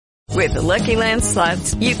With the Lucky Land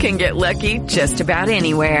Slots, you can get lucky just about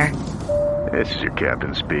anywhere. This is your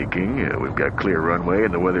captain speaking. We've got clear runway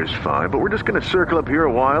and the weather's fine, but we're just going to circle up here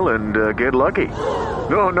a while and get lucky.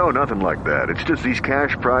 No, nothing like that. It's just these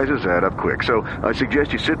cash prizes add up quick. So I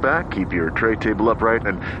suggest you sit back, keep your tray table upright,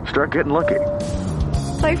 and start getting lucky.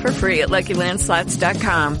 Play for free at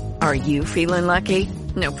LuckyLandSlots.com. Are you feeling lucky?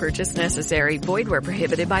 No purchase necessary. Void where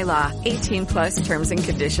prohibited by law. 18 plus terms and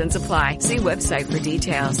conditions apply. See website for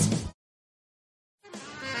details.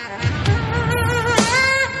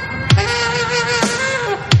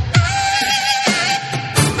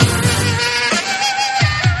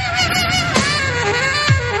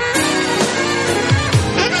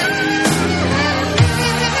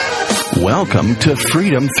 Welcome to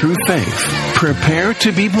Freedom Through Faith. Prepare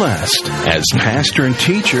to be blessed as pastor and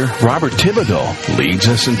teacher Robert Thibodeau leads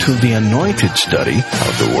us into the anointed study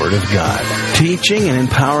of the Word of God, teaching and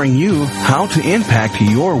empowering you how to impact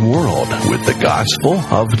your world with the gospel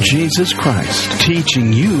of Jesus Christ,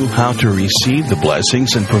 teaching you how to receive the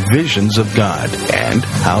blessings and provisions of God and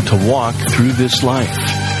how to walk through this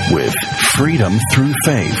life with freedom through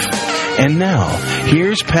faith. And now,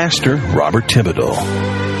 here's Pastor Robert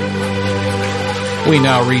Thibodeau. We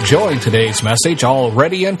now rejoin today's message,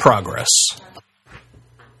 already in progress.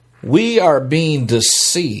 We are being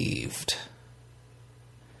deceived.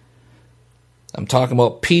 I'm talking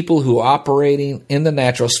about people who are operating in the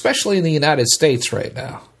natural, especially in the United States right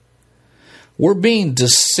now. We're being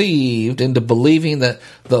deceived into believing that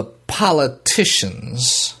the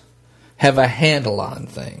politicians have a handle on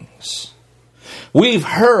things. We've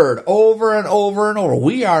heard over and over and over,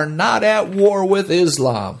 we are not at war with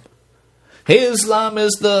Islam. Islam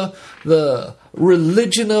is the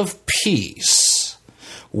religion of peace.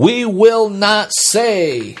 We will not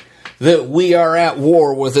say that we are at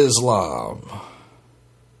war with Islam.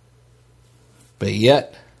 But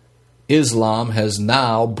yet, Islam has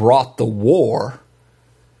now brought the war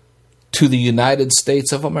to the United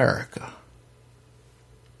States of America.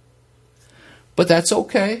 But that's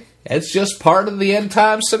okay. It's just part of the end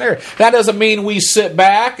time scenario. That doesn't mean we sit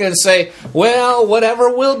back and say, well,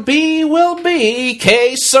 whatever will be, will be.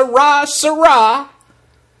 Que sera, sera.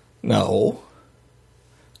 No.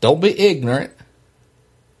 Don't be ignorant.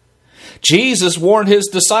 Jesus warned his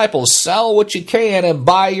disciples, sell what you can and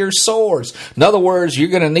buy your swords. In other words, you're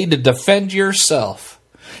going to need to defend yourself.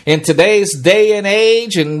 In today's day and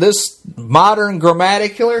age, in this modern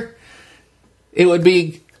grammaticular, it would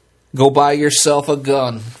be, go buy yourself a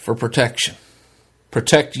gun for protection.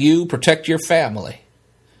 Protect you, protect your family.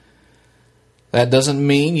 That doesn't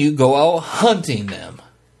mean you go out hunting them.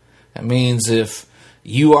 That means if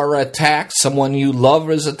you are attacked, someone you love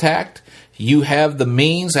is attacked, you have the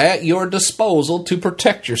means at your disposal to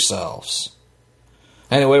protect yourselves.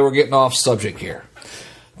 Anyway, we're getting off subject here.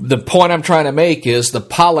 The point I'm trying to make is the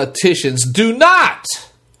politicians do not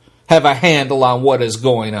have a handle on what is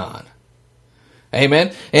going on.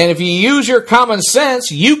 Amen. And if you use your common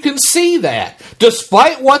sense, you can see that.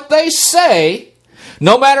 Despite what they say,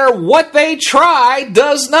 no matter what they try,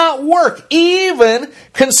 does not work, even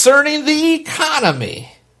concerning the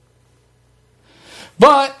economy.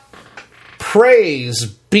 But, praise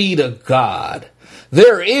be to God,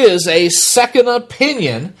 there is a second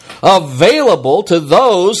opinion available to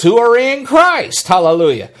those who are in Christ.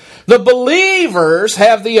 Hallelujah. The believers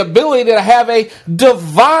have the ability to have a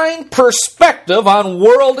divine perspective on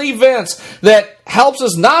world events that helps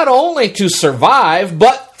us not only to survive,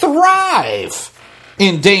 but thrive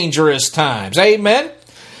in dangerous times. Amen?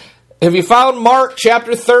 Have you found Mark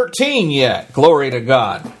chapter 13 yet? Glory to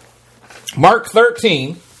God. Mark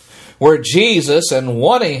 13, where Jesus, and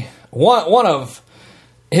one of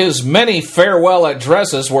his many farewell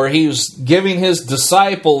addresses, where he was giving his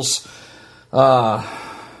disciples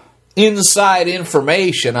inside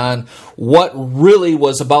information on what really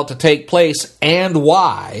was about to take place and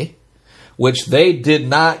why, which they did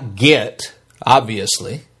not get,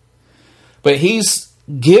 obviously. But he's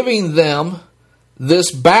giving them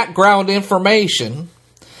this background information,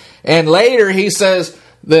 and later he says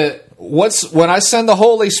that when I send the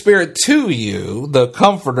Holy Spirit to you, the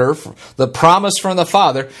Comforter, the promise from the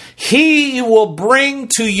Father, He will bring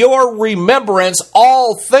to your remembrance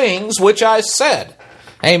all things which I said.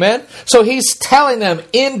 Amen? So he's telling them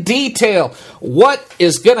in detail what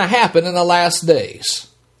is going to happen in the last days.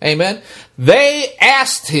 Amen? They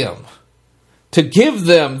asked him to give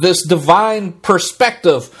them this divine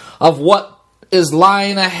perspective of what is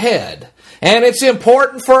lying ahead. And it's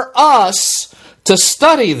important for us to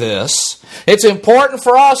study this. It's important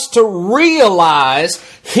for us to realize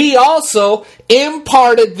he also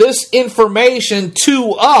imparted this information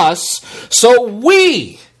to us so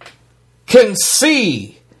we can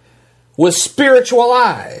see with spiritual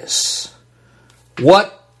eyes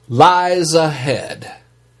what lies ahead.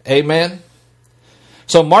 Amen?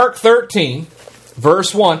 So Mark 13,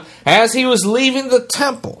 verse 1, as he was leaving the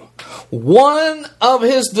temple, one of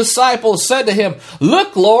his disciples said to him,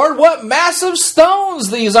 "Look, Lord, what massive stones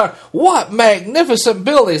these are. What magnificent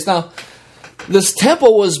buildings." Now, this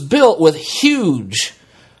temple was built with huge,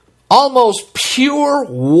 almost pure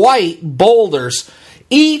white boulders.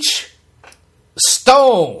 Each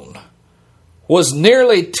stone was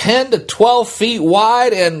nearly 10 to 12 feet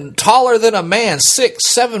wide and taller than a man, 6,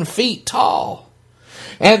 7 feet tall.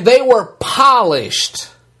 And they were polished,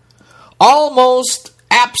 almost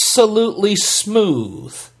absolutely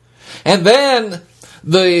smooth. And then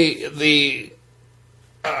the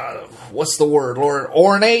what's the word, Lord?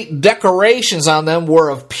 Ornate decorations on them were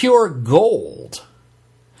of pure gold.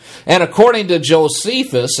 And according to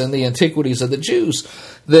Josephus in the Antiquities of the Jews,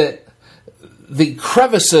 that the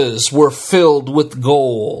crevices were filled with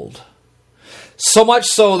gold. So much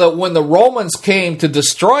so that when the Romans came to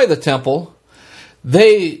destroy the temple,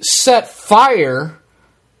 they set fire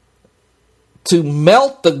to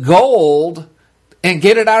melt the gold and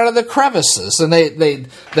get it out of the crevices. And they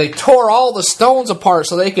tore all the stones apart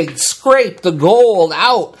so they could scrape the gold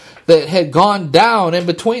out that had gone down in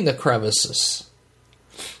between the crevices.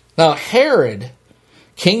 Now Herod,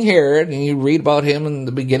 King Herod, and you read about him in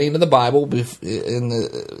the beginning of the Bible, at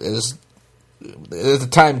the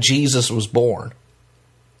time Jesus was born,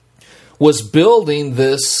 was building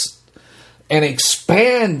this and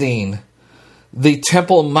expanding the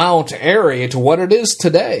Temple Mount area to what it is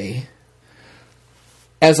today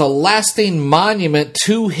as a lasting monument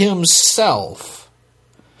to himself,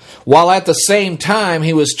 while at the same time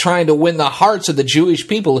he was trying to win the hearts of the Jewish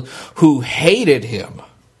people who hated him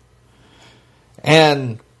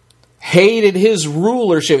and hated his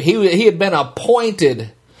rulership. He had been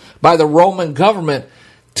appointed by the Roman government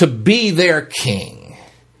to be their king,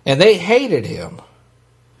 and they hated him.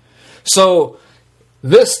 So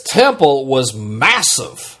this temple was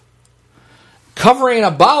massive, covering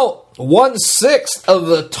about 1/6 of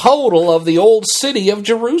the total of the old city of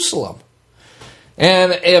Jerusalem.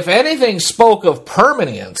 And if anything spoke of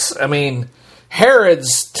permanence, I mean,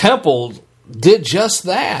 Herod's temple did just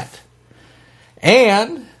that.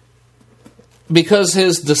 And because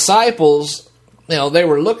his disciples, they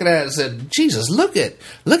were looking at it and said, "Jesus, look at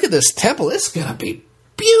this temple. It's going to be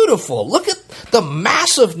beautiful. Look at the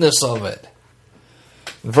massiveness of it."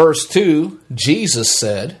 Verse 2, Jesus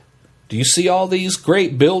said, "Do you see all these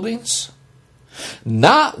great buildings?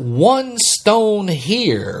 Not one stone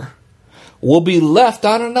here will be left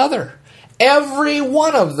on another. Every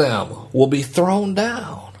one of them will be thrown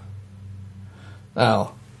down."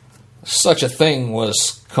 Now, such a thing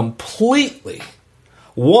was completely,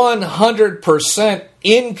 100%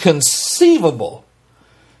 inconceivable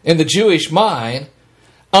in the Jewish mind,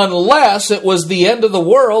 unless it was the end of the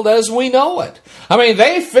world as we know it. I mean,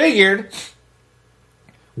 they figured,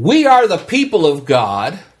 we are the people of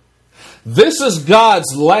God. This is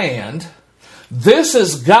God's land. This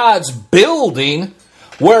is God's building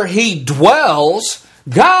where He dwells.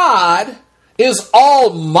 God is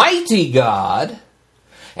Almighty God,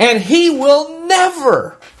 and He will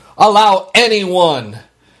never allow anyone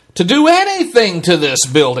to do anything to this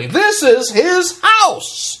building. This is His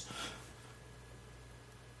house.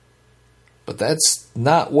 But that's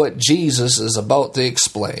not what Jesus is about to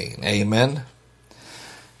explain. Amen.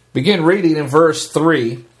 Begin reading in verse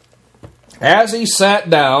 3. As he sat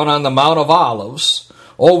down on the Mount of Olives,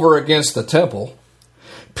 over against the temple,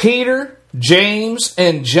 Peter, James,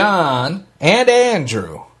 and John, and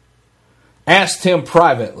Andrew asked him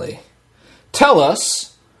privately, "Tell us,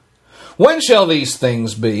 when shall these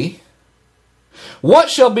things be? What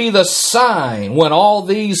shall be the sign when all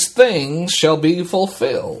these things shall be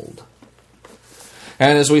fulfilled?"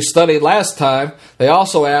 And as we studied last time, they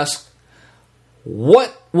also asked,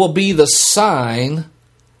 what will be the sign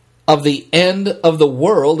of the end of the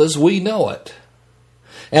world as we know it?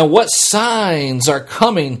 And what signs are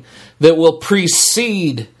coming that will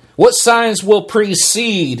precede, what signs will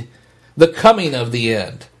precede the coming of the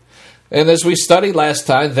end? And as we studied last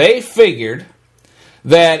time, they figured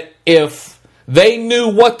that if they knew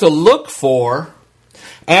what to look for,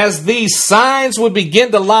 as these signs would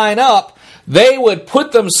begin to line up, they would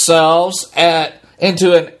put themselves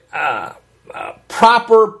into a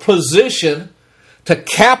proper position to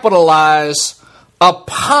capitalize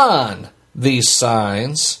upon these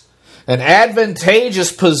signs, an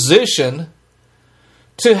advantageous position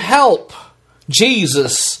to help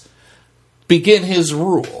Jesus begin His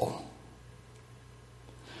rule.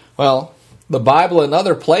 Well, the Bible in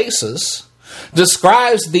other places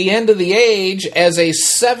describes the end of the age as a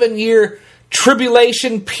 7-year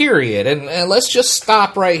tribulation period. And let's just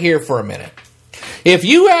stop right here for a minute. If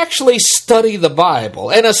you actually study the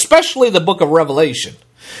Bible, and especially the book of Revelation,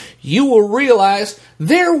 you will realize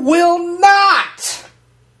there will not,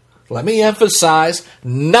 let me emphasize,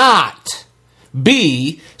 not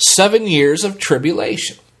be 7 years of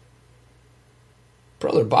tribulation.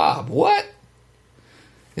 Brother Bob, what?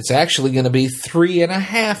 It's actually going to be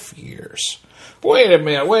 3.5 years. Wait a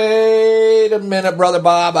minute, Brother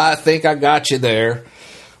Bob. I think I got you there.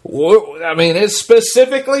 I mean, it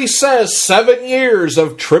specifically says 7 years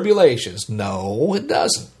of tribulations. No, it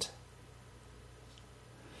doesn't.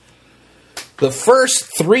 The first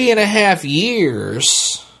 3.5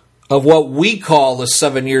 years of what we call the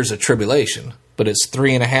 7 years of tribulation, but it's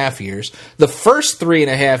 3.5 years. The first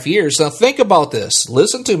 3.5 years, now think about this.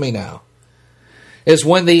 Listen to me now. Is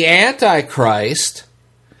when the Antichrist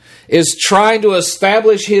is trying to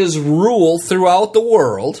establish his rule throughout the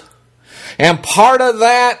world. And part of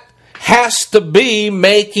that has to be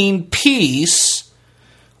making peace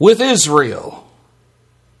with Israel.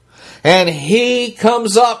 And he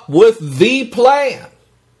comes up with the plan.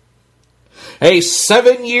 A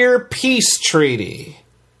 7-year peace treaty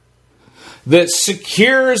that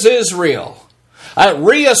secures Israel. It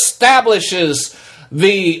reestablishes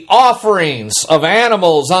the offerings of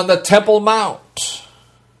animals on the Temple Mount.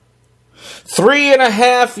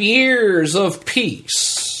 3.5 years of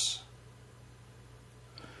peace.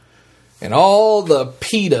 And all the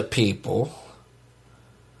PETA people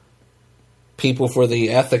for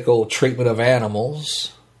the ethical treatment of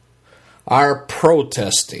animals, are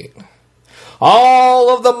protesting.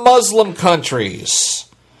 All of the Muslim countries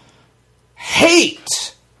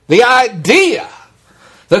hate the idea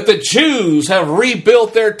that the Jews have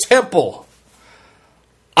rebuilt their temple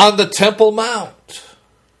on the Temple Mount,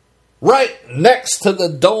 right next to the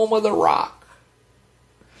Dome of the Rock.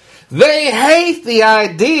 They hate the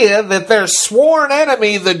idea that their sworn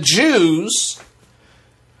enemy, the Jews,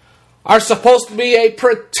 are supposed to be a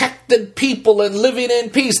protected people and living in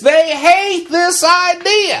peace. They hate this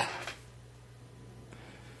idea.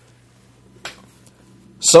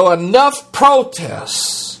 So enough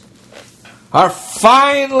protests are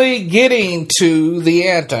finally getting to the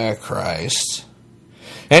Antichrist.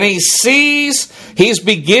 And he sees he's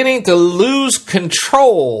beginning to lose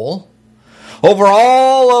control over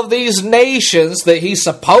all of these nations that he's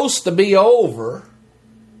supposed to be over.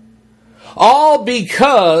 All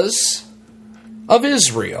because of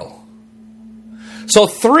Israel. So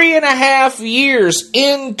 3.5 years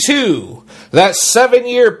into that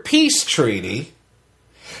 7-year peace treaty,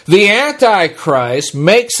 the Antichrist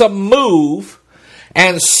makes a move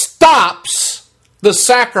and stops the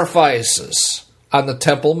sacrifices on the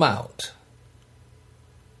Temple Mount.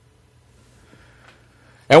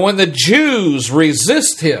 And when the Jews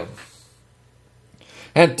resist him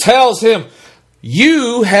and tells him,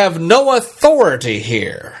 "You have no authority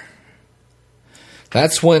here,"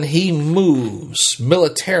 that's when he moves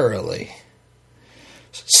militarily,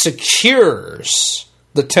 secures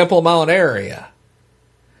the Temple Mount area.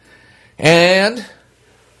 And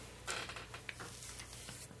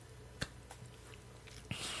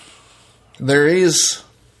there is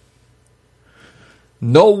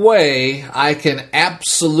no way I can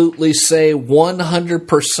absolutely say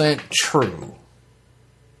 100% true.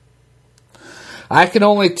 I can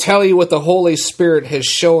only tell you what the Holy Spirit has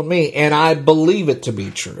shown me, and I believe it to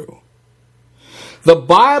be true. The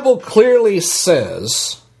Bible clearly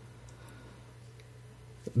says,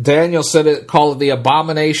 Daniel said it, called it the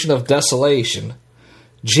abomination of desolation.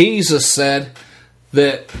 Jesus said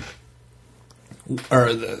that,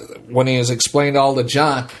 when he has explained all to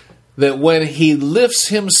John, that when he lifts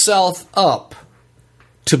himself up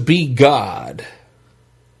to be God,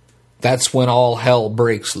 that's when all hell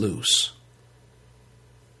breaks loose.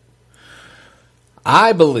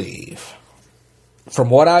 I believe, from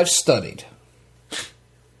what I've studied,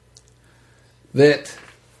 that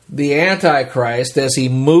the Antichrist, as he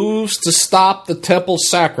moves to stop the temple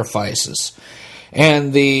sacrifices,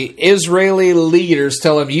 and the Israeli leaders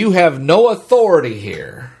tell him, "You have no authority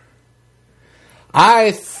here,"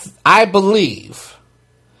 I believe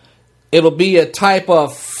it'll be a type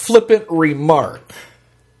of flippant remark.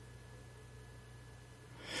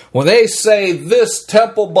 When they say this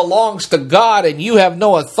temple belongs to God and you have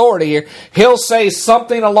no authority here, he'll say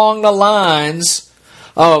something along the lines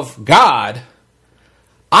of, "God,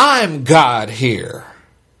 I'm God here."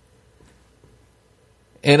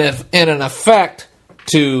 And if in an effect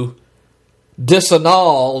to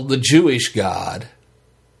disannul the Jewish God.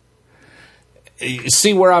 you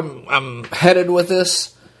see where I'm headed with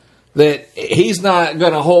this? That he's not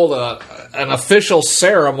going to hold an official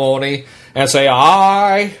ceremony and say,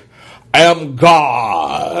 I am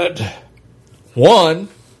God. One,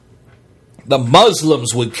 the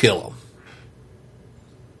Muslims would kill him.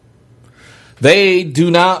 They do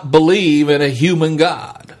not believe in a human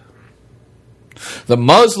God. The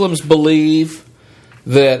Muslims believe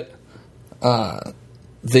that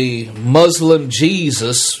the Muslim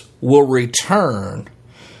Jesus will return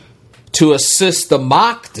to assist the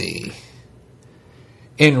Mahdi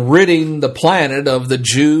in ridding the planet of the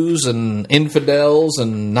Jews and infidels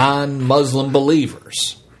and non-Muslim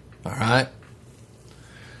believers. All right?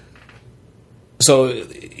 So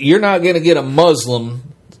you're not going to get a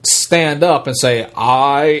Muslim stand up and say,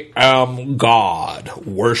 I am God,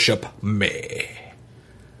 worship me.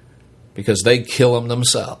 Because they kill him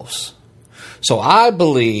themselves. So I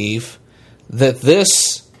believe that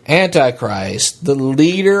this Antichrist, the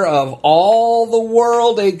leader of all the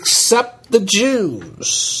world except the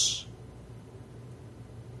Jews,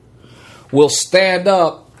 will stand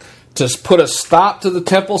up to put a stop to the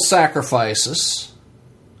temple sacrifices.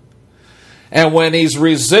 And when he's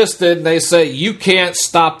resisted, they say, you can't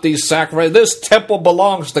stop these sacrifices. This temple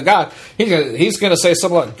belongs to God. He's going to say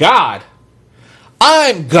something like, God,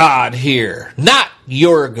 I'm God here, not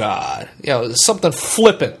your God. Something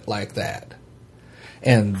flippant like that.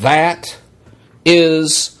 And that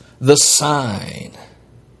is the sign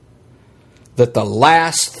that the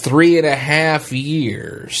last 3.5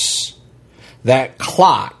 years, that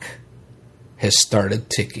clock has started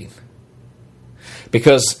ticking.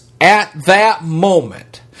 Because at that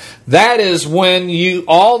moment, that is when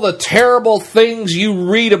all the terrible things you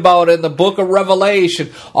read about in the book of Revelation,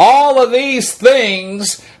 all of these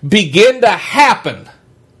things begin to happen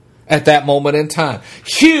at that moment in time.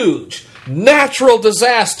 Huge natural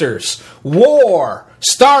disasters, war,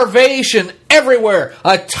 starvation everywhere,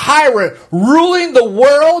 a tyrant ruling the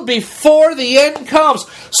world before the end comes.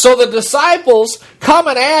 So the disciples come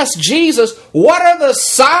and ask Jesus, what are the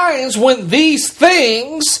signs when these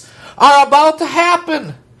things are about to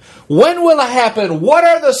happen? When will it happen? What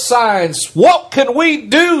are the signs? What can we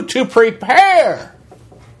do to prepare?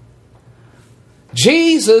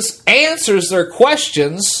 Jesus answers their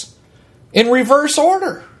questions in reverse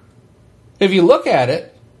order, if you look at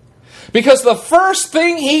it. Because the first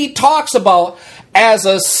thing he talks about as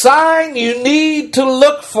a sign you need to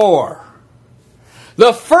look for,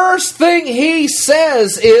 the first thing he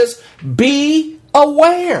says is, be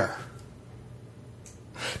aware.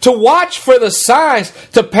 To watch for the signs,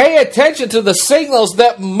 to pay attention to the signals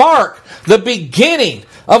that mark the beginning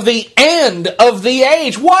of the end of the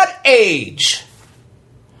age. What age?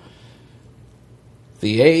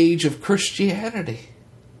 The age of Christianity.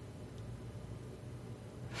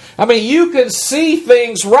 I mean, you can see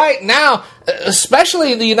things right now,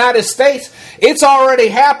 especially in the United States. It's already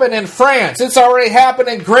happened in France. It's already happened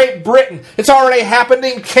in Great Britain. It's already happened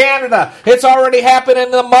in Canada. It's already happened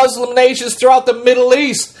in the Muslim nations throughout the Middle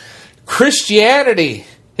East. Christianity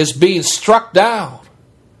is being struck down.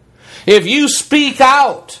 If you speak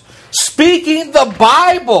out, speaking the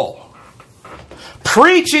Bible,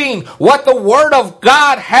 preaching what the Word of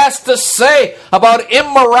God has to say about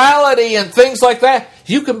immorality and things like that,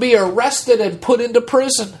 you can be arrested and put into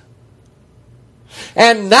prison.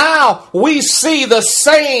 And now we see the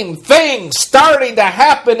same thing starting to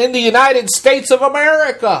happen in the United States of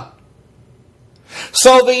America.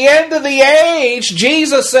 So the end of the age,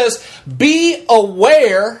 Jesus says, be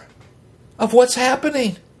aware of what's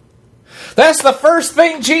happening. That's the first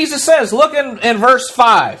thing Jesus says. Look in verse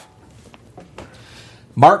 5.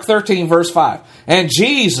 Mark 13, verse 5. And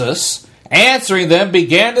Jesus, answering them,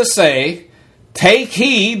 began to say, take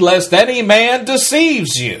heed lest any man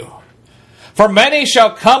deceives you. For many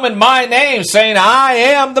shall come in my name, saying, I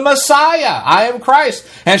am the Messiah, I am Christ,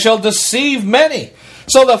 and shall deceive many.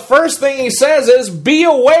 So the first thing he says is, be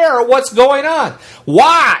aware of what's going on.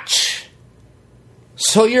 Watch,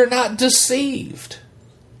 so you're not deceived.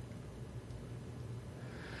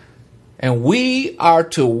 And we are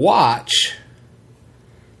to watch,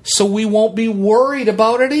 so we won't be worried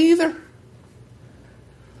about it either.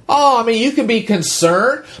 Oh, I mean, you can be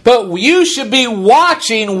concerned, but you should be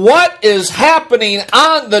watching what is happening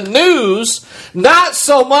on the news, not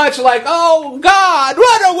so much like, oh God,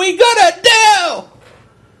 what are we going to do?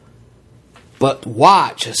 But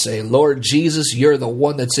watch and say, Lord Jesus, you're the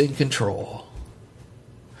one that's in control.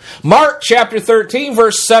 Mark chapter 13,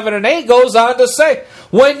 verse 7 and 8 goes on to say,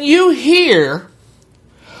 when you hear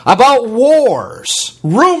about wars,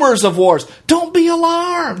 rumors of wars. Don't be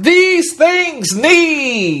alarmed. These things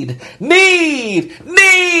need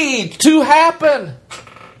to happen.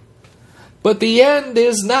 But the end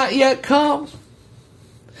is not yet come.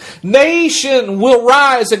 Nation will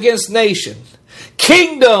rise against nation,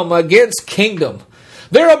 kingdom against kingdom.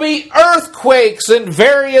 There will be earthquakes in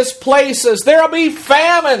various places. There will be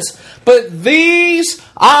famines. But these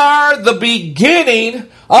are the beginning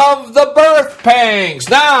of the birth pangs.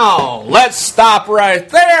 Now, let's stop right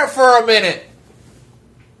there for a minute.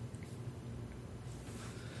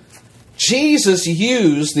 Jesus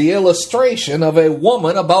used the illustration of a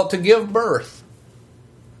woman about to give birth.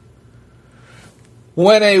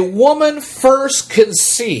 When a woman first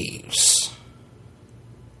conceives,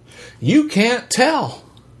 you can't tell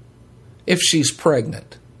if she's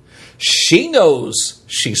pregnant. She knows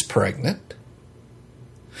she's pregnant.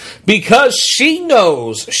 Because she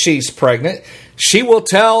knows she's pregnant, she will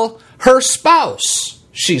tell her spouse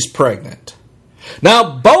she's pregnant.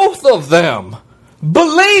 Now, both of them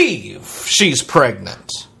believe she's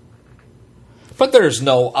pregnant. But there's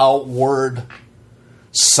no outward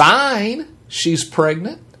sign she's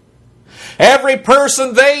pregnant. Every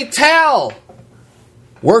person they tell,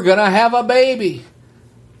 we're going to have a baby.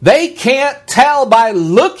 They can't tell by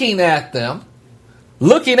looking at them,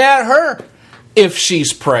 looking at her, if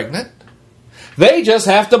she's pregnant. They just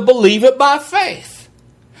have to believe it by faith.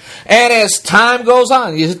 And as time goes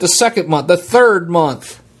on, you hit the second month, the third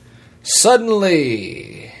month,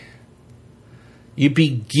 suddenly you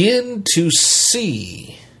begin to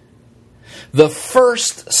see the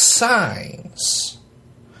first signs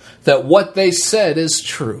that what they said is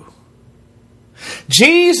true.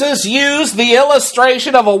 Jesus used the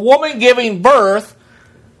illustration of a woman giving birth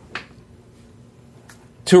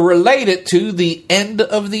to relate it to the end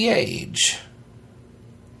of the age.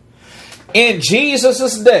 In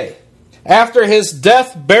Jesus' day, after his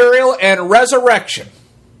death, burial, and resurrection,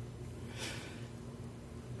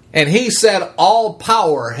 and he said, all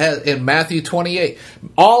power has, in Matthew 28,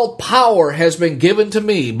 all power has been given to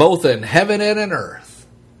me, both in heaven and in earth.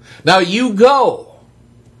 Now you go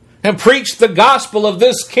and preach the gospel of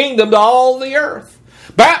this kingdom to all the earth,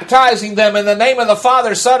 baptizing them in the name of the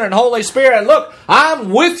Father, Son, and Holy Spirit. And look, I'm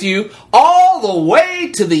with you all the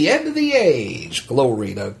way to the end of the age.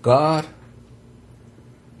 Glory to God.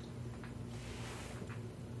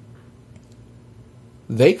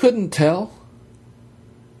 They couldn't tell.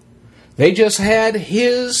 They just had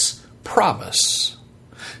his promise.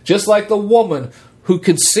 Just like the woman who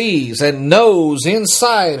conceives and knows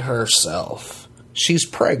inside herself she's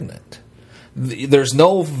pregnant. There's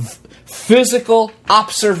no physical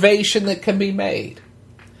observation that can be made.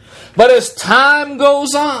 But as time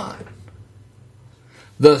goes on,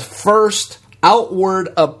 the first outward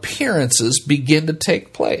appearances begin to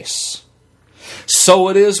take place. So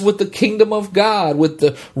it is with the kingdom of God, with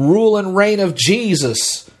the rule and reign of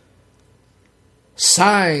Jesus.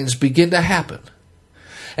 Signs begin to happen.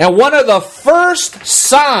 And one of the first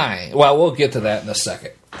signs, well, we'll get to that in a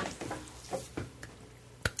second.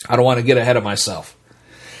 I don't want to get ahead of myself.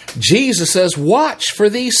 Jesus says, watch for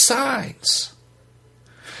these signs,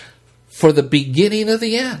 for the beginning of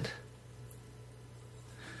the end.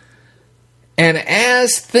 And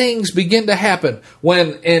as things begin to happen,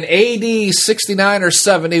 when in AD 69 or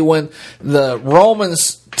 70, when the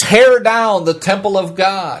Romans tear down the temple of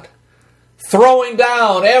God, throwing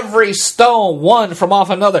down every stone, one from off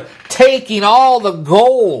another, taking all the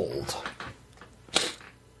gold,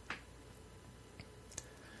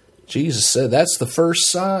 Jesus said, that's the first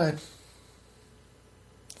sign.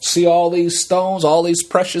 See all these stones, all these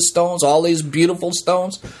precious stones, all these beautiful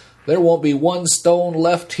stones? There won't be one stone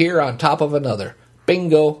left here on top of another.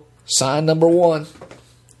 Bingo. Sign number one.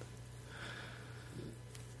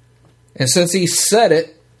 And since he said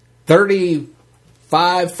it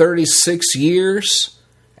 35, 36 years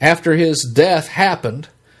after his death happened,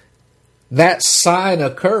 that sign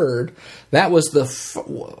occurred. That was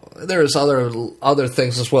there's other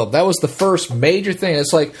things as well. That was the first major thing.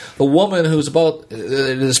 It's like the woman who's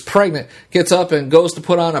is pregnant gets up and goes to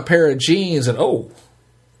put on a pair of jeans and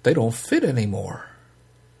they don't fit anymore.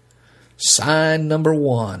 Sign number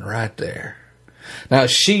one right there. Now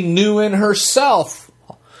she knew in herself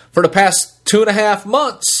for the past 2.5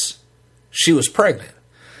 months she was pregnant.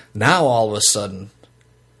 Now all of a sudden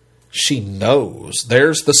she knows.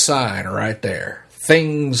 There's the sign right there.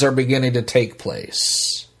 Things are beginning to take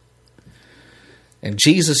place. And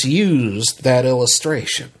Jesus used that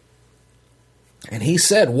illustration. And he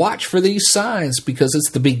said, watch for these signs because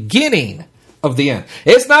it's the beginning of the end.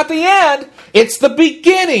 It's not the end, it's the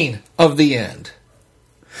beginning of the end.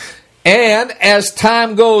 And as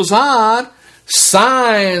time goes on,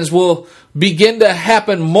 signs will begin to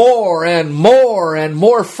happen more and more and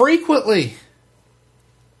more frequently.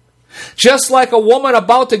 Just like a woman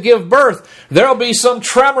about to give birth, there'll be some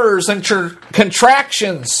tremors and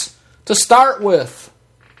contractions to start with.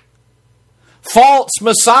 False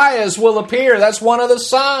messiahs will appear. That's one of the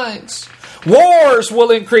signs. Wars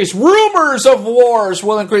will increase. Rumors of wars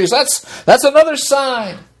will increase. That's another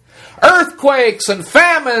sign. Earthquakes and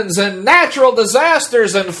famines and natural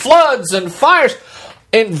disasters and floods and fires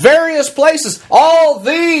in various places. All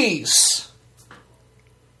these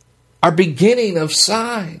are beginning of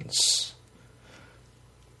signs.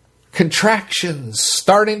 Contractions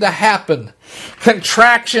starting to happen.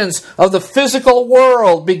 Contractions of the physical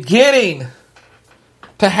world beginning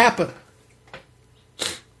to happen.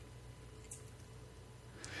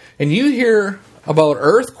 And you hear about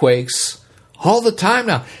earthquakes all the time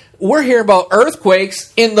now. We're hearing about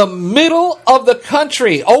earthquakes in the middle of the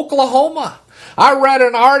country, Oklahoma. I read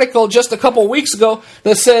an article just a couple weeks ago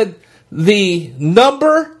that said the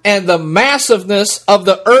number and the massiveness of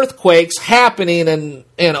the earthquakes happening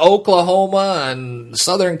in Oklahoma and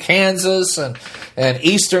southern Kansas and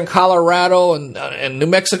eastern Colorado and New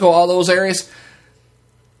Mexico, all those areas,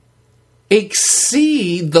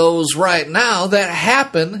 exceed those right now that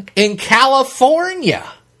happen in California.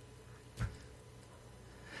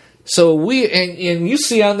 So and you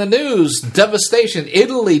see on the news, devastation.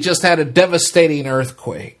 Italy just had a devastating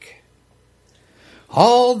earthquake.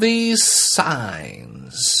 All these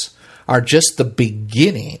signs are just the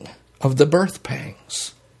beginning of the birth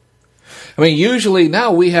pangs. I mean, usually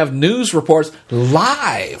now we have news reports,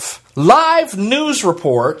 live news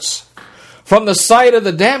reports from the site of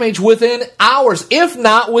the damage within hours, if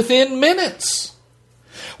not within minutes.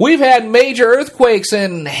 We've had major earthquakes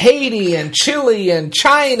in Haiti and Chile and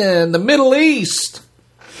China and the Middle East.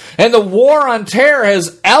 And the war on terror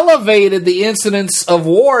has elevated the incidence of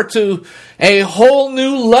war to a whole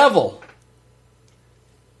new level.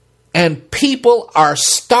 And people are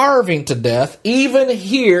starving to death, even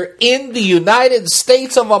here in the United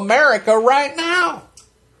States of America right now.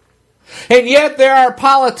 And yet there are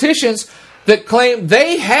politicians that claim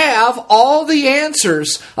they have all the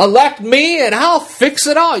answers. Elect me and I'll fix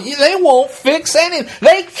it all. They won't fix anything.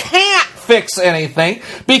 They can't fix anything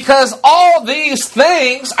because all these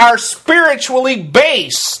things are spiritually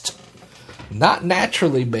based, not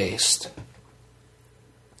naturally based.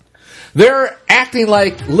 They're acting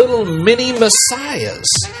like little mini messiahs.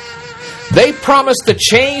 They promise to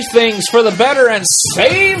change things for the better and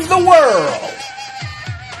save the world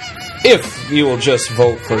if you will just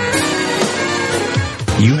vote for them.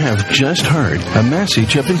 You have just heard a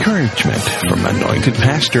message of encouragement from anointed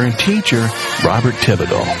pastor and teacher Robert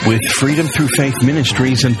Thibodeau with Freedom Through Faith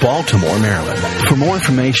Ministries in Baltimore, Maryland. For more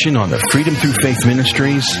information on the Freedom Through Faith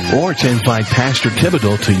Ministries or to invite Pastor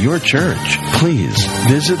Thibodeau to your church, please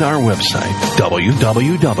visit our website, www.ftfm.org.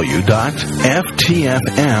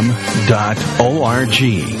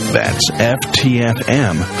 That's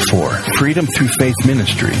FTFM for Freedom Through Faith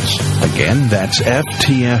Ministries. Again, that's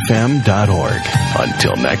FTFM.org.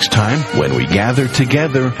 Until next time, when we gather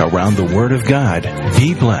together around the Word of God,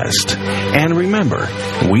 be blessed. And remember,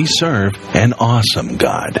 we serve an awesome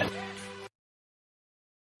God.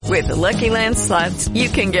 With the Lucky Land Slots, you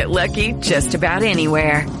can get lucky just about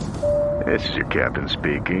anywhere. This is your captain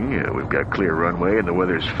speaking. We've got clear runway and the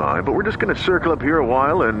weather's fine, but we're just going to circle up here a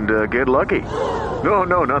while and get lucky.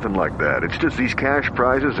 No, nothing like that. It's just these cash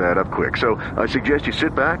prizes add up quick. So I suggest you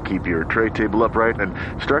sit back, keep your tray table upright, and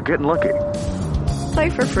start getting lucky. Play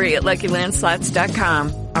for free at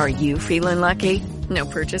LuckyLandSlots.com. Are you feeling lucky? No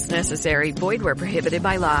purchase necessary. Void where prohibited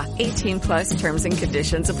by law. 18+ terms and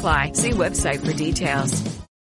conditions apply. See website for details.